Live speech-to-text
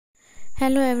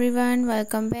Hello everyone,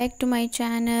 welcome back to my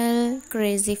channel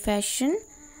Crazy Fashion.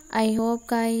 I hope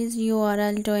guys you are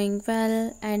all doing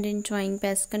well and enjoying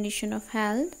best condition of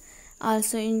health,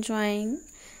 also enjoying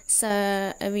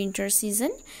winter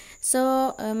season.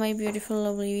 So my beautiful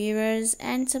lovely viewers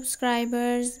and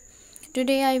subscribers,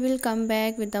 today I will come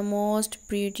back with the most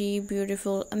pretty,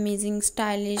 beautiful, amazing,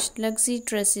 stylish, luxury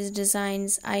dresses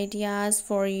designs ideas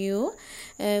for you,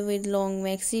 with long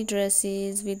maxi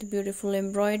dresses with beautiful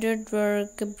embroidered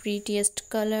work, prettiest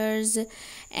colors,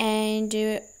 and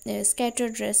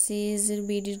scattered dresses,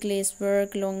 beaded lace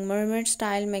work, long mermaid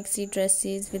style maxi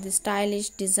dresses with stylish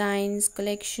designs,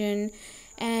 collection,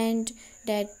 and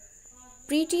that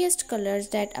prettiest colors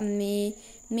that may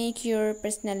make your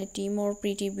personality more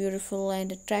pretty, beautiful,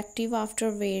 and attractive after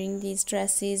wearing these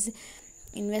dresses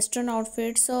in western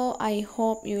outfits. So I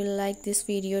hope you will like this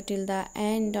video till the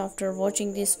end after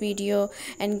watching this video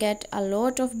and get a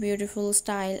lot of beautiful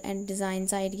style and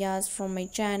designs ideas from my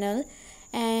channel.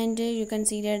 And you can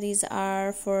see that these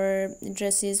are for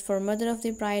dresses for mother of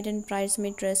the bride and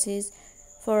bridesmaid dresses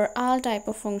for all type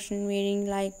of function wearing,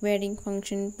 like wedding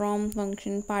function, prom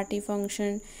function, party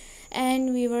function.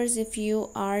 And viewers, if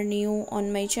you are new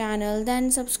on my channel, then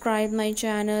subscribe my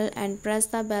channel and press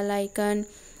the bell icon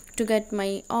to get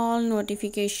my all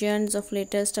notifications of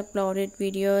latest uploaded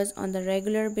videos on the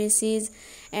regular basis,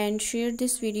 and share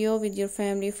this video with your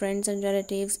family, friends and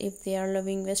relatives if they are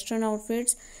loving western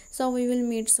outfits. So we will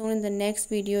meet soon in the next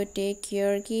video. Take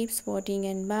care, keep sporting,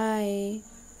 and bye.